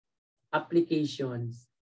applications,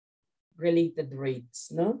 related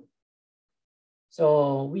rates, no?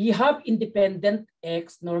 So we have independent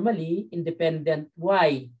X normally, independent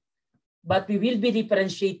Y, but we will be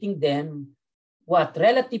differentiating them what?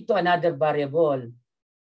 Relative to another variable.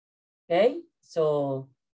 Okay? So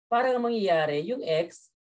parang mangyayari, yung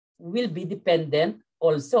X will be dependent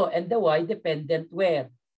also and the Y dependent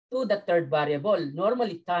where? To the third variable,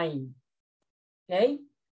 normally time. Okay?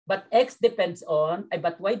 But X depends on,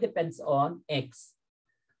 but Y depends on X.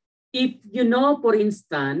 If you know, for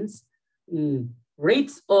instance,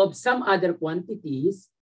 rates of some other quantities,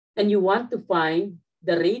 and you want to find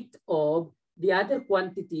the rate of the other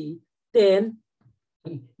quantity, then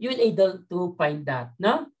you will able to find that,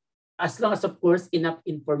 no? As long as, of course, enough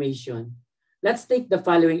information. Let's take the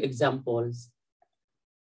following examples.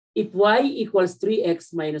 If y equals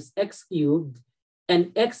 3x minus x cubed,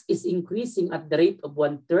 and x is increasing at the rate of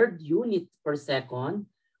 1/3 unit per second,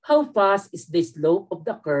 how fast is the slope of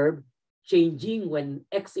the curve changing when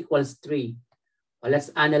x equals 3? Well, let's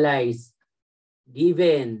analyze.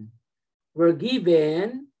 Given. We're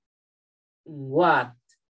given what?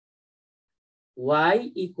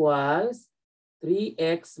 Y equals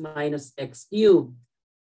 3x minus x cubed.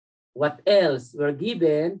 What else? We're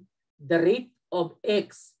given the rate of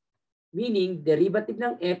x, meaning derivative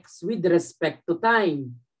ng x with respect to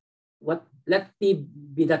time. What? Let t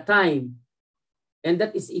be the time. And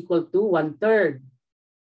that is equal to 1/3.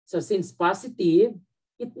 So since positive,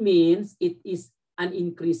 it means it is an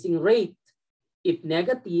increasing rate. If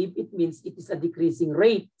negative, it means it is a decreasing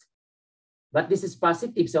rate. But this is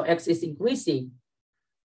positive, so x is increasing.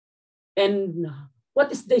 And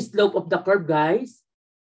what is the slope of the curve, guys?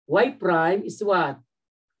 Y prime is what?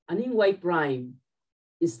 Ano yung y prime?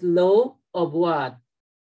 Slope of what?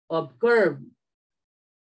 Of curve.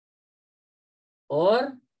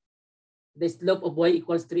 Or the slope of y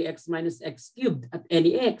equals 3x minus x cubed at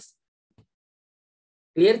any x.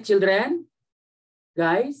 Clear, children?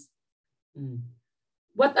 Guys?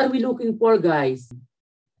 What are we looking for, guys?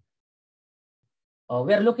 Oh,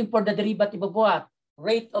 we're looking for the derivative of what?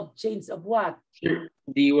 Rate of change of what?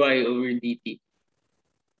 dy over dt.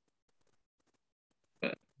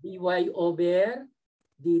 dy over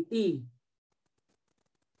dt.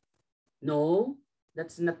 No,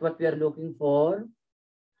 that's not what we are looking for.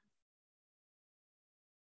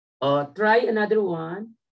 Try another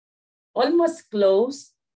one. Almost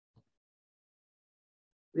close.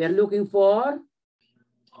 We are looking for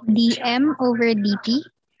dm over dt.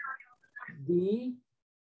 dm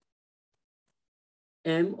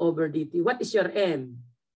over dt. What is your m?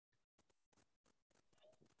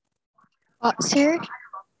 Sir,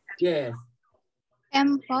 Yes.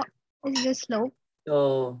 m po is the slope.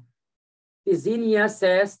 So, Tizinia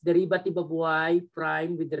says derivative of y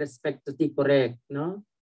prime with respect to t, correct, no?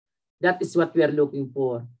 That is what we are looking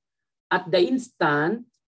for. At the instant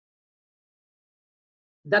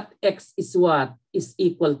that x is what? Is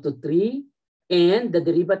equal to 3, and the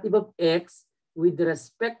derivative of x with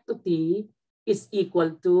respect to t is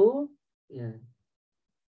equal to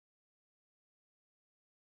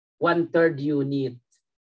 1/3 unit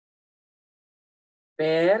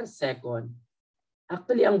per second.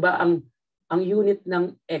 Actually, ang unit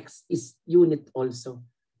ng x is unit also,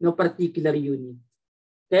 no particular unit.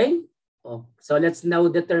 Okay? So let's now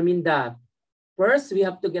determine that. First, we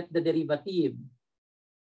have to get the derivative.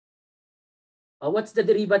 What's the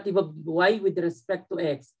derivative of y with respect to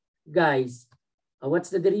x? Guys, what's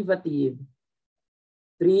the derivative?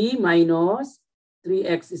 3 minus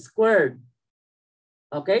 3x squared.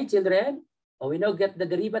 Okay, children? We now get the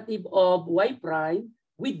derivative of y prime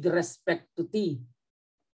with respect to t.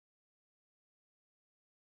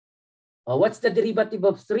 What's the derivative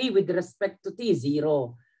of 3 with respect to t?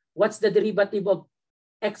 0. What's the derivative of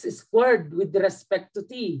x squared with respect to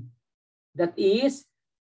t? That is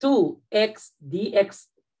 2x dx,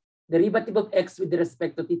 derivative of x with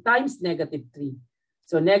respect to t times negative 3.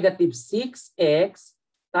 So negative 6x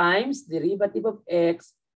times derivative of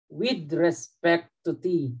x with respect to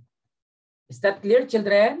t. Is that clear,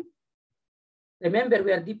 children? Remember,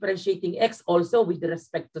 we are differentiating x also with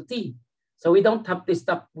respect to t. So we don't have to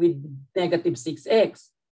stop with negative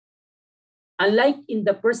 6x. Unlike in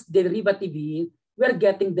the first derivative here, we are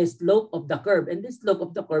getting the slope of the curve. And the slope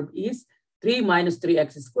of the curve is 3 minus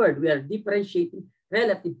 3x squared. We are differentiating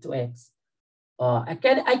relative to x. I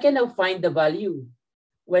can now find the value.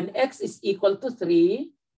 When x is equal to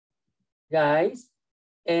 3, guys,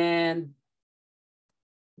 and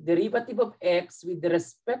derivative of x with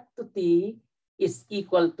respect to t is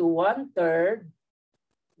equal to 1/3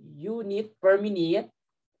 unit per minute,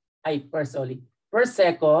 per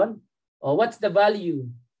second. What's the value?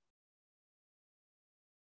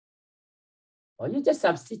 Oh, you just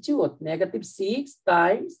substitute. Negative 6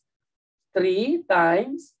 times 3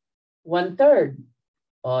 times 1/3.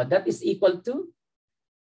 Oh, that is equal to,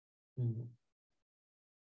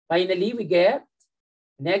 finally, we get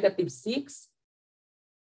negative 6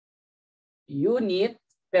 unit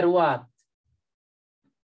per what?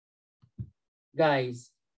 Guys,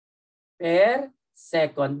 per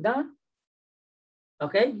second na.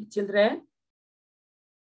 Okay, children?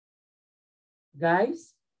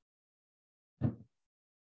 Guys?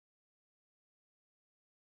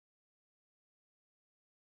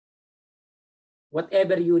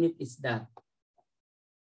 Whatever unit is that.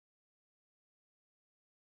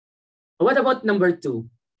 What about number 2?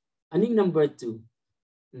 Anong number 2?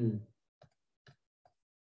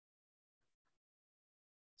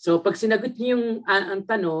 So pag sinagot niyo yung ang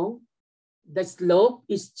tanong, the slope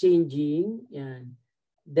is changing. Yan.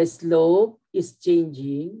 The slope is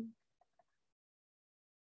changing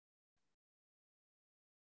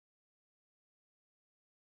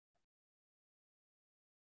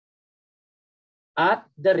at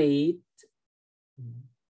the rate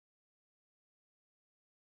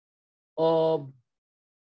of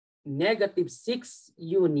negative 6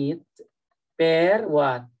 unit per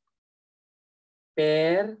what?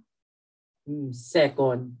 Per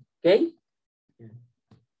second. Okay?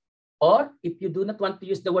 Or if you do not want to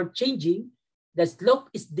use the word changing, the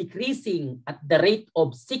slope is decreasing at the rate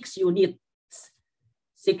of 6 units.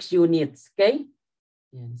 6 units. Okay?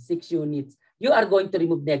 6 units. You are going to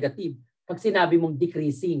remove negative. Pag sinabi mong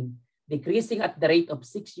decreasing. Decreasing at the rate of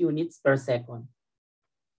 6 units per second.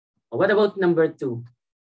 What about number 2?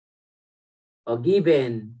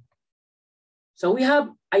 Given. So we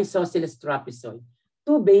have isosceles trapezoid.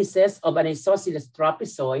 2 bases of an isosceles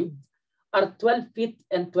trapezoid are 12 feet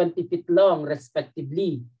and 20 feet long,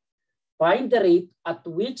 respectively. Find the rate at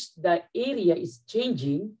which the area is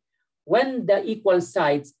changing when the equal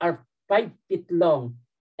sides are 5 feet long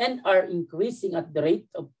and are increasing at the rate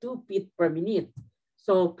of 2 feet per minute.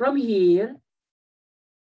 So from here,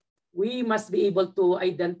 we must be able to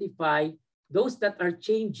identify those that are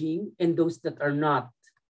changing and those that are not.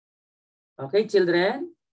 Okay,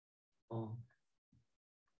 children?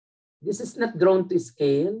 This is not drawn to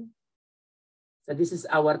scale. So this is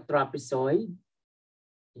our trapezoid.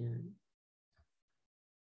 Yan.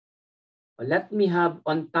 Let me have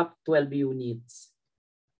on top 12 units.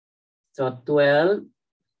 So 12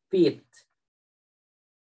 feet.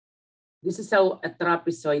 This is how a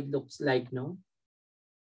trapezoid looks like, no?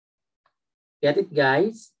 Get it,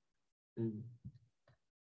 guys?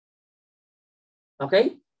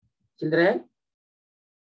 Okay? Children?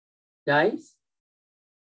 Guys?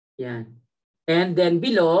 Yan. And then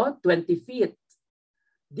below, 20 feet.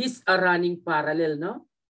 These are running parallel, no?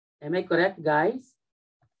 Am I correct, guys?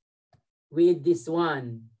 With this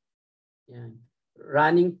one. Yan.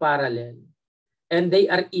 Running parallel. And they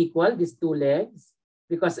are equal, these 2 legs,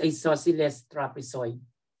 because isosceles trapezoid.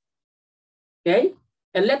 Okay?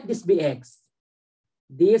 And let this be x.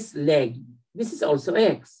 This leg. This is also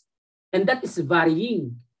x. And that is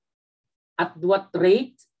varying. At what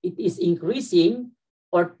rate it is increasing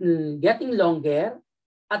or getting longer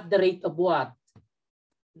at the rate of what?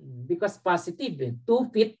 Because positive,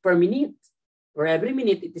 2 feet per minute. For every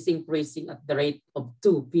minute, it is increasing at the rate of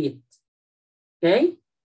 2 feet. Okay?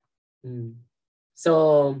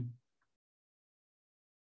 So,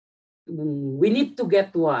 we need to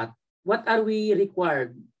get what? What are we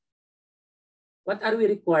required? What are we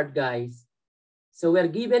required, guys? So, we're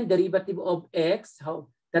given derivative of x.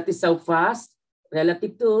 That is how fast,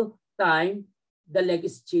 relative to time, the leg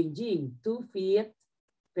is changing. 2 feet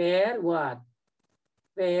per what?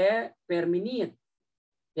 Per minute.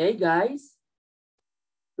 Okay, guys?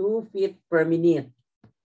 2 feet per minute.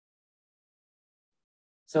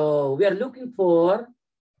 So we are looking for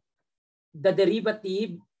the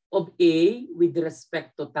derivative of A with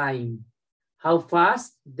respect to time. How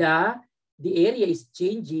fast the area is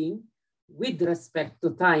changing with respect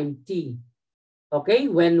to time t. Okay,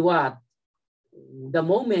 when what? The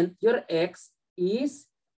moment your x is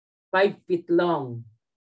 5 feet long.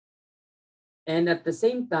 And at the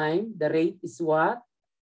same time, the rate is what?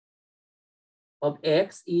 Of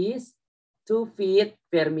x is 2 feet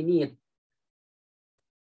per minute.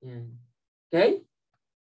 Okay?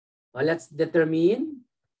 Well, let's determine.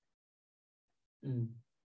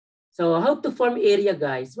 So how to form area,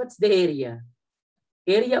 guys? What's the area?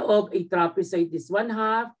 Area of a trapezoid is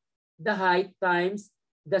 1/2 the height times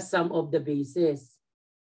the sum of the bases.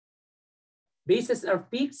 Bases are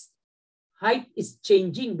fixed. Height is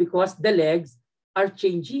changing because the legs are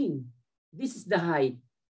changing. This is the height,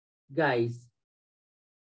 guys.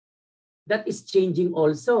 That is changing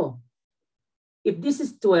also. If this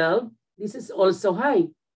is 12, this is also height.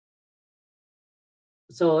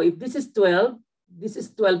 So if this is 12, this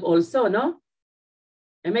is 12 also, no?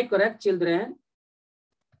 Am I correct, children?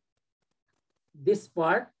 This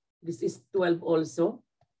part, this is 12 also.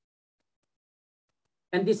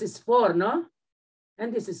 And this is 4, no?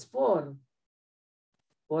 And this is 4.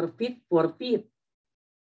 4 feet, 4 feet.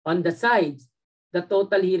 On the sides, the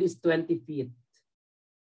total here is 20 feet.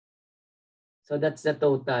 So that's the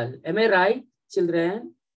total. Am I right,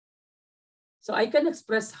 children? So I can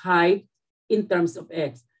express height in terms of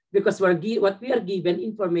x because what we are given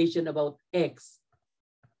information about x.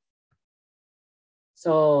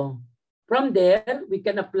 So from there, we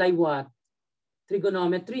can apply what?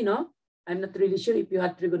 Trigonometry, no? I'm not really sure if you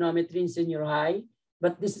had trigonometry in senior high,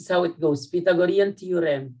 but this is how it goes. Pythagorean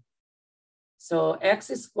theorem. So x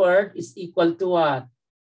squared is equal to what?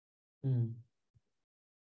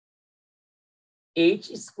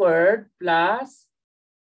 H squared plus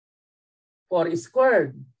 4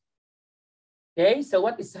 squared. Okay, so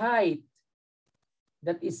what is height?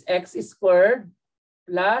 That is x squared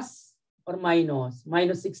plus or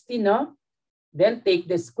minus 16, no? Then take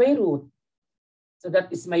the square root. So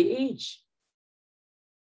that is my h.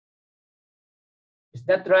 Is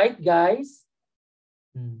that right, guys?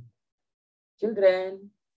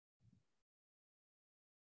 Children.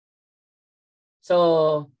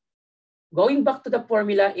 So going back to the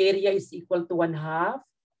formula, area is equal to 1/2.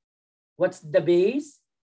 What's the base?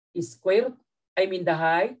 Is square root, the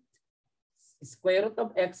height, square root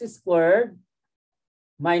of x squared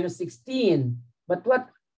minus 16. But what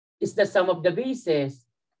is the sum of the bases?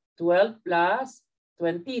 12 plus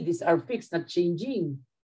 20. These are fixed, not changing.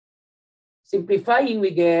 Simplifying,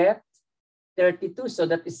 we get 32. So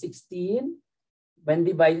that is 16. When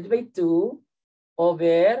divided by 2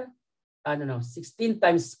 over, 16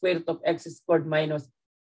 times square root of x squared minus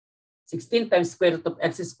 16 times square root of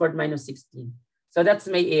x squared minus 16. So that's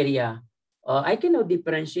my area. I can now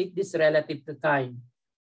differentiate this relative to time.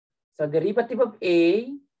 So derivative of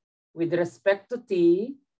A with respect to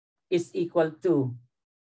t is equal to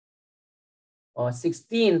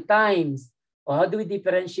 16 times. How do we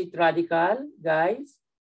differentiate radical, guys?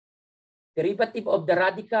 Derivative of the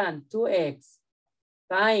radicand, 2x,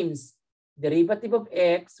 times derivative of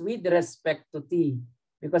x with respect to t.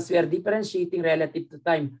 Because we are differentiating relative to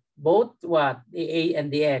time, both what? The a and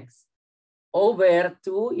the x. Over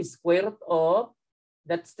 2 is square root of,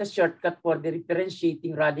 that's the shortcut for the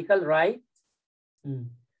differentiating radical, right?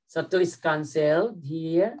 So 2 is canceled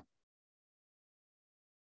here.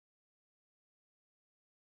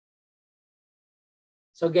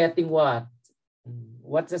 So getting what?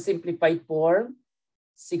 What's the simplified form?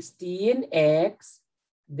 16x,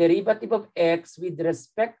 derivative of x with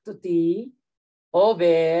respect to t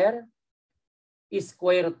over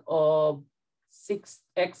square root of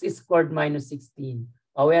 6x squared minus 16.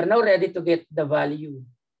 We are now ready to get the value.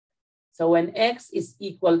 So when x is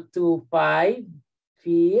equal to 5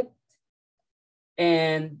 feet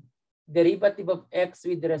and derivative of x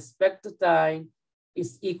with respect to time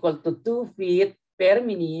is equal to 2 feet per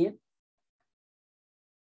minute,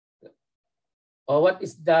 what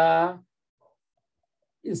is the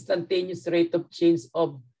instantaneous rate of change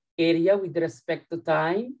of area with respect to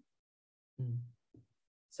time?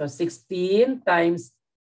 So 16 times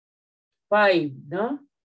 5, no?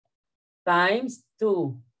 Times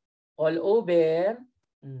 2 all over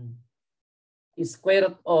square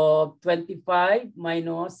root of 25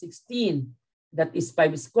 minus 16. That is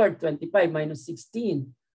 5 squared, 25 minus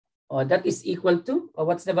 16. That is equal to,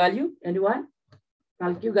 what's the value? Anyone?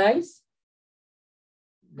 Calcu, guys?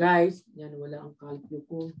 Guys, yan, wala ang calcu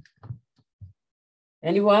ko.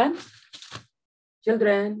 Anyone?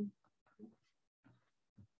 Children?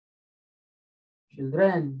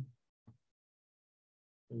 Children?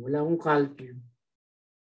 Wala akong calcu.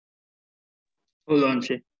 Hold on,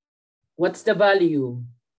 sir. What's the value?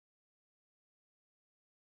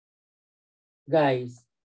 Guys?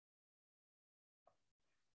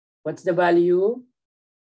 What's the value?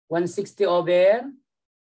 160 over?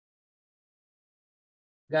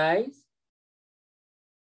 Guys?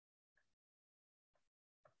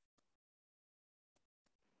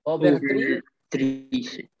 Over 3?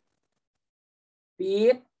 3.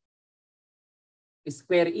 Feet?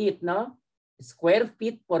 Square it, no? Square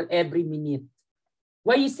feet for every minute.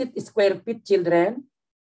 Why is it square feet, children?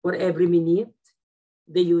 For every minute?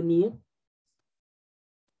 The unit?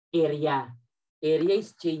 Area. Area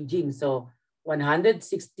is changing. So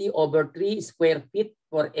 160 over 3 square feet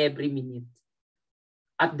for every minute.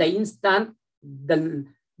 At the instant, the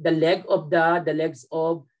legs of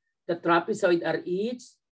the trapezoid are each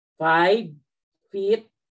 5 feet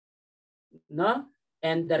no?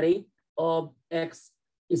 And the rate of x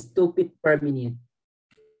is 2 feet per minute.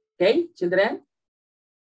 Okay, children?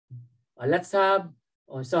 Let's have,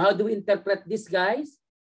 so how do we interpret this, guys?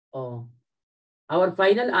 Our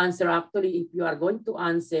final answer, actually, if you are going to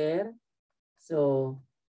answer, so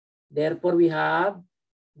therefore we have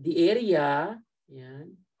the area,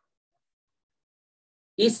 yan,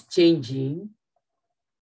 is changing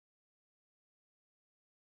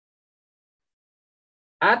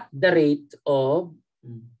at the rate of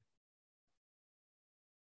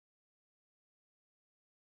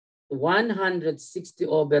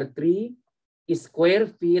 160/3 square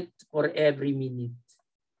feet for every minute.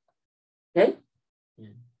 Okay?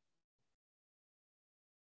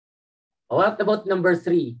 What about number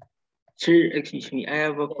 3? Sir, excuse me, I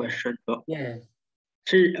have a question po. Yes.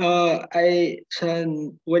 Sir,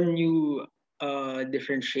 when you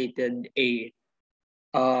differentiated A,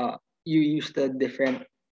 you used a different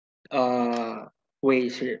way,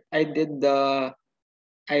 sir. I did the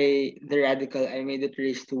radical, I made it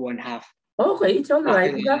raised to 1/2. Okay, it's all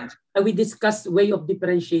right. Yeah. We discussed way of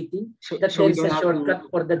differentiating, So that we there is don't a have shortcut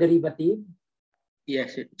for the derivative.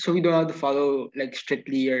 Yes, sir. So we don't have to follow like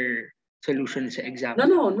strictly your solution sa exam.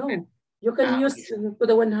 No. You can use okay, to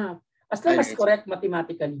the 1/2. As long as Alright. correct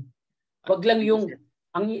mathematically. Wag lang yung,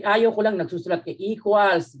 ayaw ko lang nagsusulat kay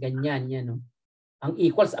equals, ganyan, yan. No? Ang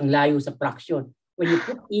equals, ang layo sa fraction. When you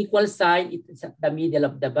put equal sign, it is at the middle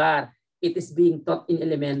of the bar. It is being taught in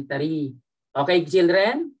elementary. Okay,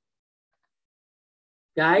 children?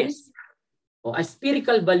 Guys? Yes. A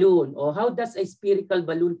spherical balloon. How does a spherical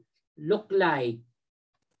balloon look like?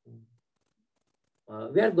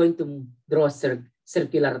 We are going to draw a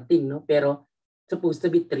circular thing, no? Pero supposed to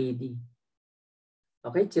be 3D.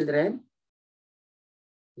 Okay, children?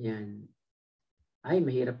 Yan. Ay,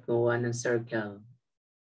 mahirap gawa ng circle.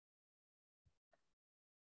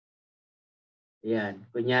 Yan.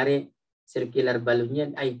 Kunyari, circular balloon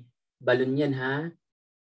yan. Ay, balloon yan, ha?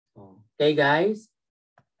 Okay, guys?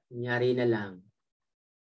 Kunyari na lang.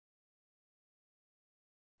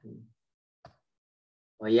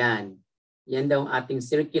 Yan. Yan daw ang ating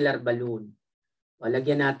circular balloon.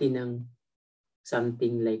 Lagyan natin ng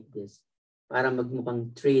something like this para magmukhang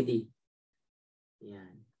 3D.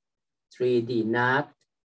 Yan. 3D, not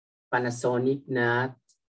Panasonic, not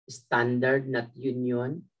standard, not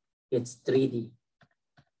Union. It's 3D.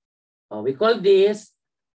 We call this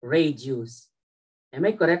radius. Am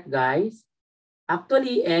I correct, guys?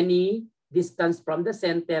 Actually, any distance from the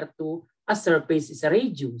center to a surface is a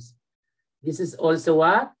radius. This is also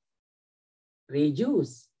what?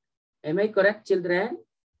 Radius. Am I correct, children?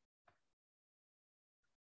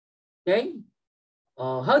 Okay.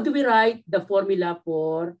 How do we write the formula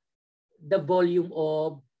for the volume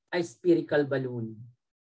of a spherical balloon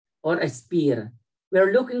or a sphere?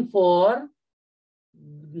 We're looking for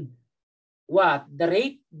what? The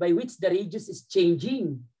rate by which the radius is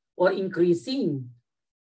changing or increasing.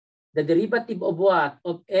 The derivative of what?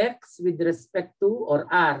 Of x with respect to, or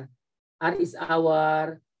r. R is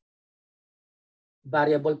our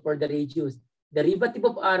variable for the radius. Derivative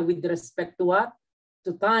of r with respect to what?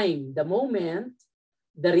 To time. The moment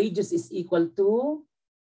the radius is equal to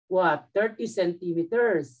what? 30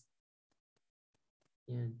 centimeters.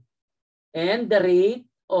 Yan. And the rate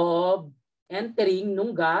of entering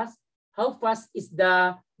nung gas, how fast is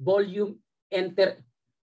the volume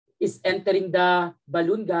entering the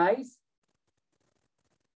balloon, guys?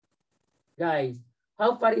 Guys,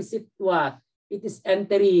 how far is it what? It is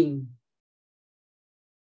entering.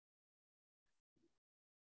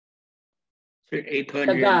 Sir, 800.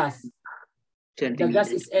 The gas. Centimeters. The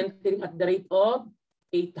gas is entering at the rate of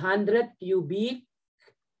 800 cubic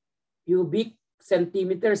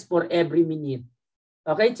centimeters for every minute.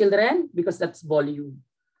 Okay, children? Because that's volume.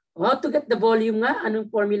 How to get the volume nga? Anong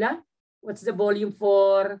formula? What's the volume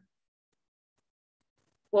for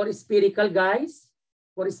spherical, guys?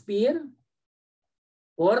 For sphere?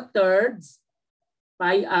 4/3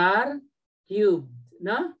 pi r cubed.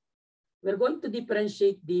 No? We're going to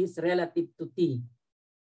differentiate this relative to t.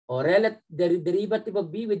 Or the derivative of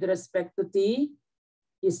b with respect to t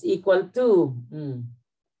is equal to,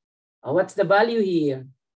 what's the value here?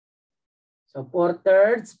 So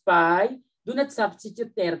 4/3 pi, do not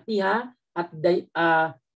substitute 30, ha? At the,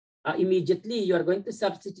 immediately, you are going to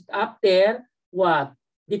substitute after what?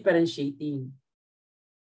 Differentiating.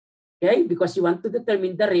 Okay, because you want to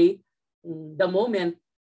determine the rate the moment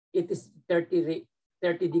it is 30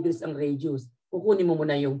 degrees ang radius. Kukunin mo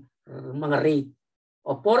muna yung mga rate.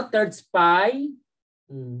 4/3 pi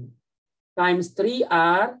times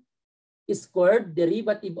 3r squared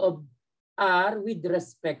derivative of r with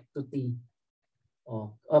respect to t.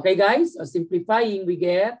 Oh, okay, guys. So simplifying, we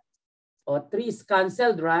get 3 is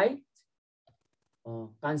canceled, right?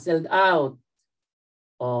 Oh, canceled out.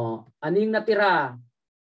 Oh, ano yung natira?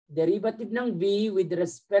 Derivative ng v with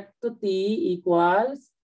respect to t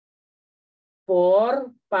equals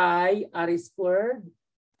 4 pi r squared.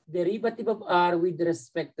 Derivative of r with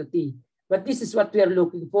respect to t. But this is what we are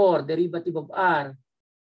looking for, derivative of r.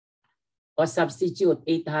 O substitute,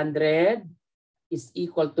 800 is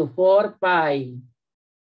equal to 4 pi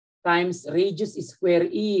times radius square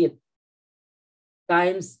it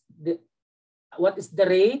times what is the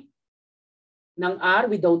rate ng r?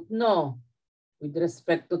 We don't know with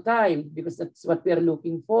respect to time because that's what we are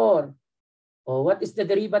looking for. Oh, what is the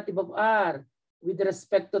derivative of r with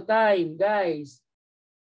respect to time, guys?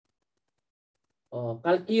 Oh,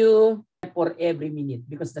 calculate for every minute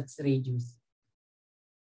because that's radius.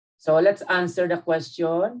 So let's answer the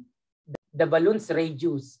question. The balloon's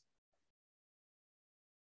radius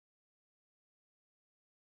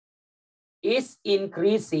is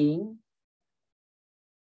increasing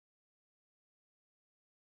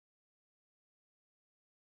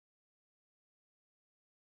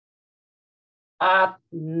at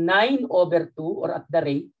 9/2 or at the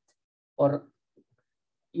rate, or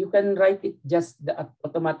you can write it just the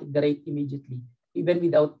automatic the rate immediately, even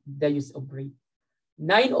without the use of rate.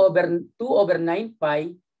 2/9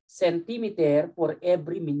 pi centimeter for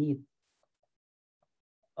every minute.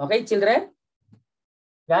 Okay, children?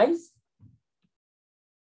 Guys?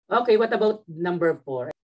 Okay, what about number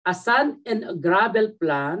 4? A sand and a gravel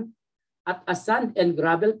plant, at a sand and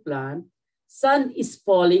gravel plant, sand is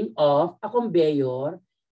falling off a conveyor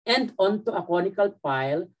and onto a conical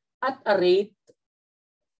pile at a rate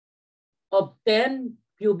of 10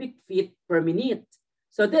 cubic feet per minute.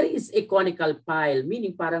 So there is a conical pile,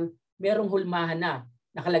 meaning parang merong hulmahan na,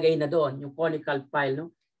 nakalagay na doon, yung conical pile.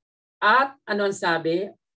 No? At ano ang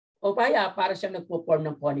sabi? O kaya para siyang nagpo-form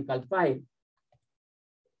ng conical pile.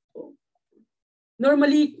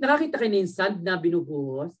 Normally, nakakita kayo ng sand na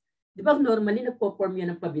binubuhos. Di ba normally nagpo-form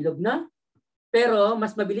yan ng pabilog na? Pero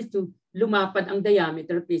mas mabilis yung lumapad ang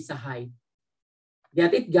diameter kaysa height.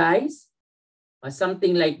 Get it, guys?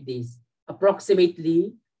 Something like this.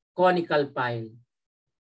 Approximately conical pile.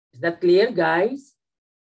 Is that clear, guys?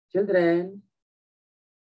 Children?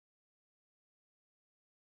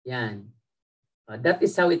 Yan. That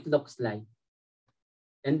is how it looks like.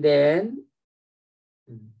 And then,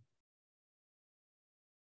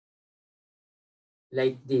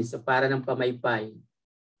 like this. So para ng pamaypay.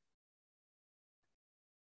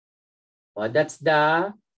 That's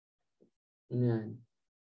the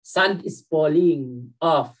sand is falling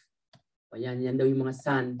off. Yan daw yung mga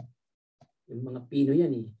sand. Yung mga pino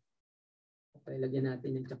yan eh. Okay, lagyan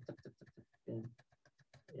natin yung chak.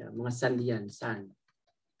 Yan, mga sand yan, sand.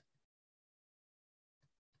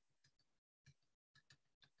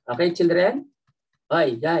 Okay, children?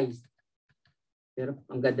 Hoy, guys. Pero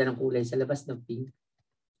ang ganda ng kulay sa labas ng pink.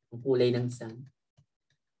 Ang kulay ng sand.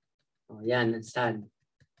 Yan, ang sand.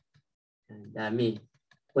 Dami.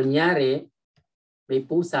 Kunyari, may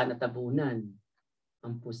pusa na tabunan.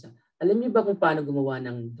 Ang pusa. Alam niyo ba kung paano gumawa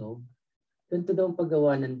ng dog? Ganito daw ang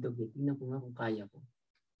paggawa ng dog. Tingnan ko nga kung kaya ko.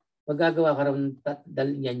 Magagawa ka rin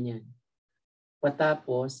yan.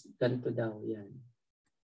 Patapos, ganito daw. Yan.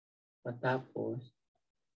 Patapos,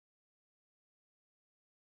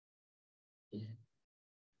 yan.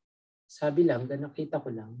 Sabi lang, nakita ko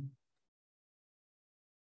lang.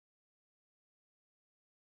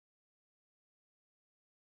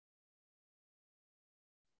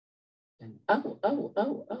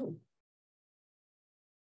 Ow.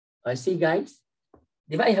 See guys?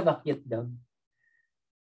 Di ba I have a cute dog?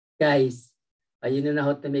 Guys, you know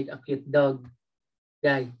how to make a cute dog.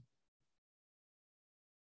 Guys.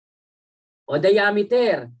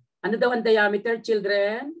 Diameter. Ano daw ang diameter,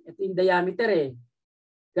 children? Ito yung diameter eh.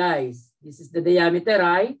 Guys, this is the diameter,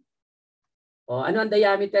 right? Ano ang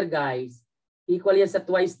diameter, guys? Equal yan sa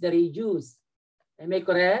twice the radius. Am I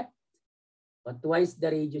correct? Twice the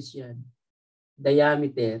radius yan.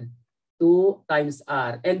 Diameter. 2 times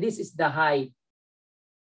r. And this is the height.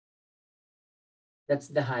 That's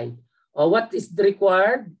the height. What is the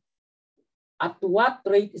required? At what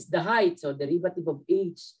rate is the height? So derivative of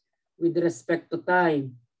h with respect to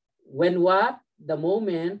time. When what? The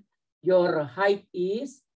moment your height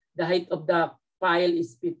is, the height of the pile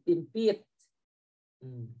is 15 feet.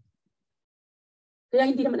 Kaya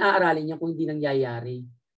hindi naman aaralin yan kung hindi nangyayari.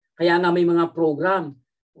 Kaya nga may mga program.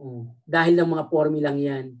 Dahil ng mga formulang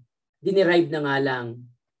yan. Dinerive na nga lang.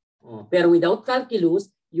 Pero without calculus,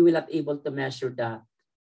 you will not able to measure that.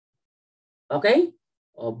 Okay?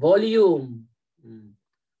 Volume.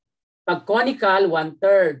 Pag conical,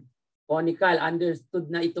 1/3. Conical,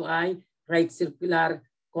 understood na ito ay right circular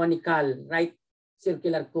conical, right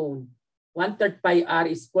circular cone. 1/3 pi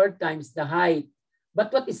r squared times the height.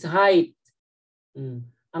 But what is height?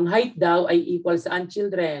 Ang height daw ay equal saan,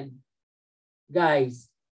 children?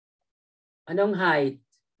 Guys, anong height?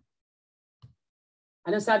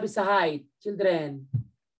 Anong sabi sa height, children?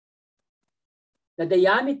 The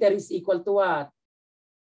diameter is equal to what?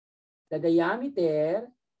 The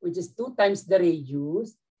diameter, which is 2 times the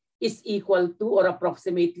radius, is equal to or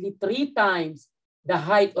approximately 3 times the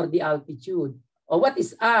height or the altitude. Or what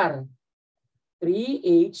is R?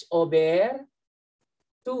 3h over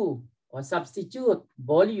 2. O substitute,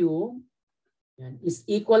 volume is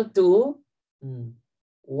equal to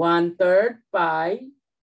 1/3 pi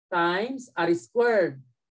times r squared.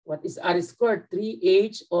 What is r squared?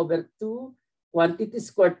 3h over 2 quantity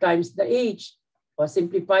squared times the h. O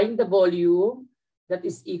simplifying the volume, that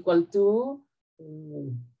is equal to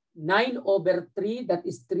 9/3, that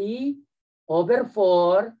is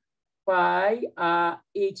 3/4 pi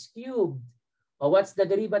h cubed. O what's the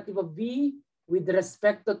derivative of v with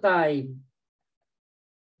respect to time?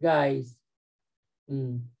 Guys,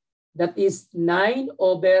 that is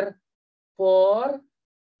 9/4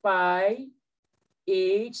 pi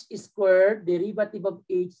h squared, derivative of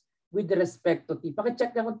h with respect to t.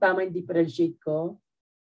 Pakicheck na kung tama yung differentiate ko.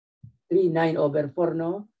 3, 9/4,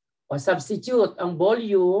 no? O substitute, ang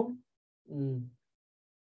volume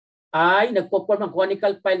ay nagpo-form ang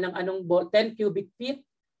conical pile ng anong 10 cubic feet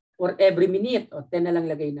for every minute. O 10 na lang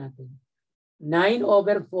lagay natin.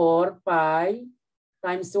 9/4 pi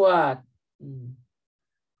times what?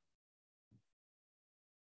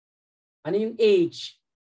 Ano yung h?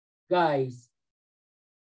 Guys,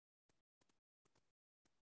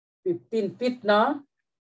 15 feet, no?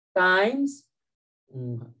 Times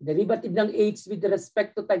derivative ng h with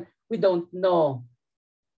respect to time. We don't know.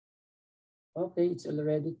 Okay, it's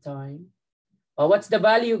already time. Oh, what's the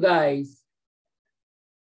value, guys?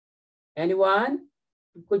 Anyone?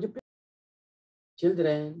 Could you please?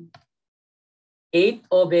 Children.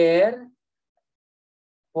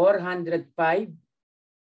 8/405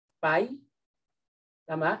 pi.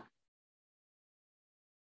 Tama?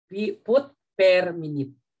 Foot per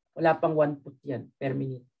minute. Wala pang 1 foot yan per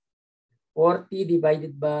minute. 40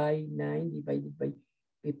 divided by 9 divided by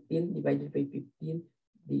 15 divided by 15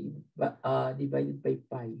 divided by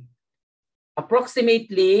pi.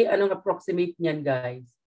 Approximately, anong approximate niyan, guys?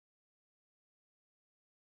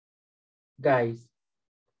 Guys.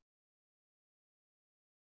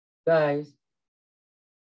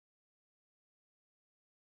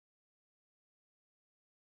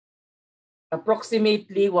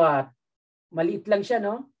 Approximately what? Maliit lang siya,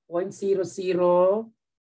 no?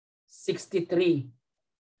 0.0063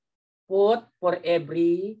 foot for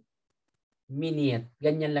every minute.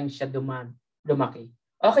 Ganyan lang siya lumaki.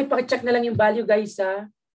 Okay, pakicheck na lang yung value, guys,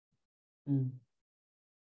 ha?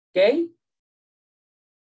 Okay?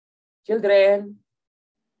 Children?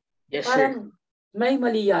 Yes, parang sir. May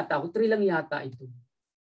mali yata ako. 3 lang yata ito.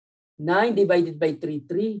 9 divided by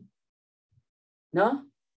 3.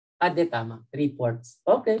 No? Di tama. 3/4.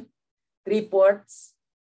 Okay. 3/4.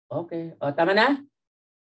 Okay. O, tama na?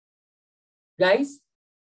 Guys?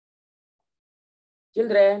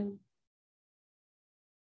 Children?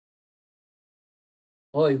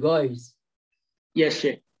 Hoy, guys. Yes,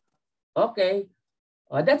 sir. Okay.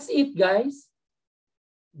 That's it, guys.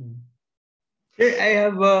 Sir, I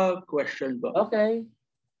have a question po. Okay.